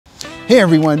Hey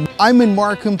everyone, I'm in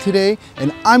Markham today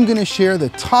and I'm gonna share the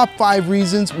top 5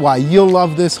 reasons why you'll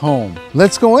love this home.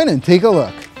 Let's go in and take a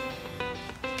look.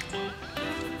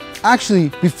 Actually,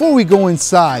 before we go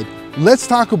inside, let's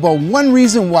talk about one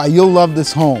reason why you'll love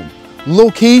this home.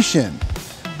 Location.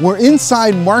 We're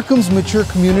inside Markham's mature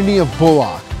community of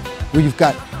Bullock, where you've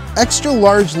got extra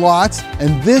large lots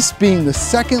and this being the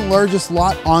second largest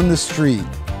lot on the street.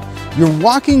 Your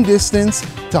walking distance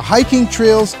to hiking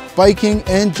trails, biking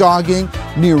and jogging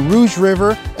near Rouge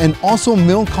River and also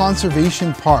Mill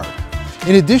Conservation Park.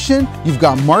 In addition, you've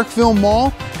got Markville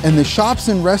Mall and the shops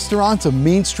and restaurants of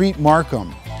Main Street,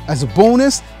 Markham. As a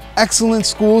bonus, excellent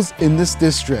schools in this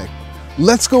district.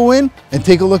 Let's go in and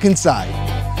take a look inside.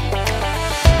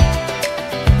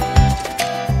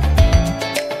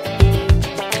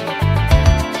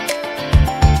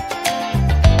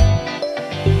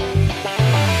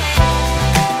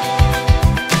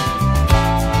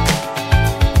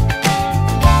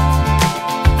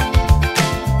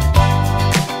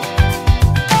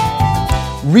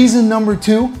 Reason number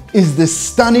 2 is the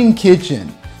stunning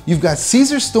kitchen. You've got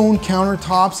Caesar stone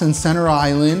countertops and center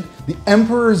island, the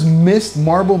Emperor's Mist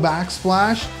marble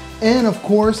backsplash, and of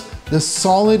course, the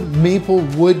solid maple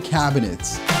wood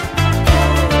cabinets.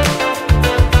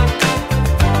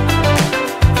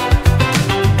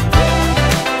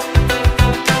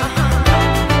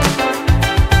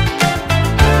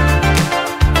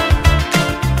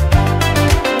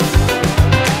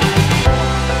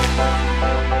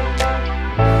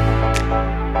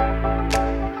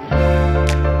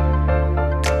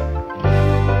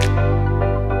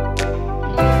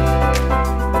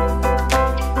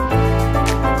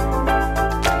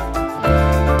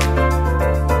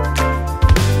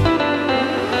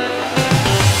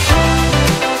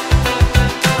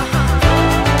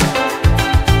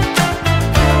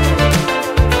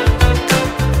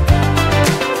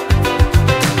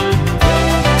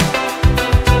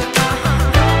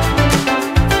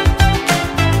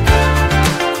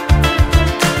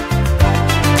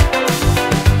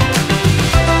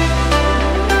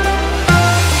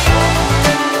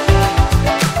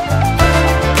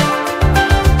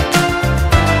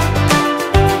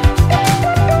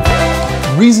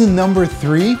 Reason number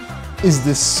 3 is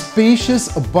the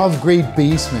spacious above-grade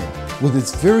basement with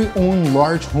its very own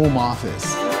large home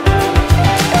office.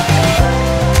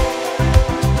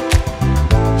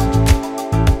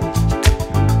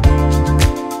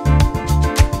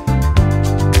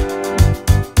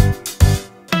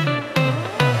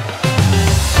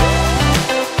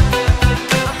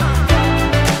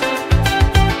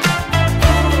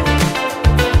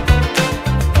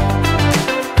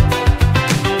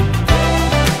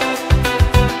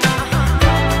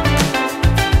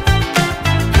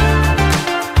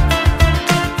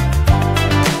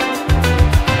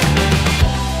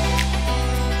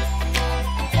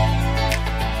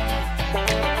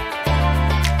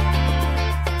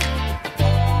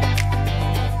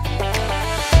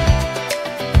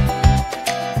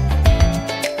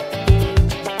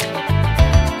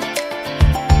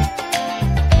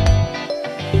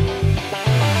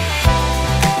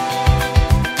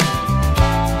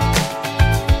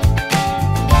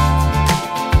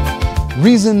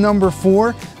 Reason number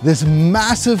 4, this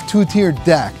massive 2-tier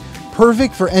deck,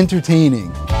 perfect for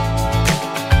entertaining.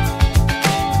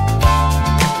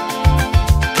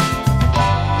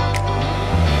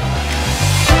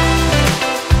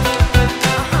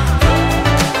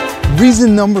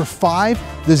 Reason number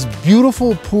 5, this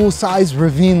beautiful pool-sized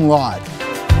ravine lot.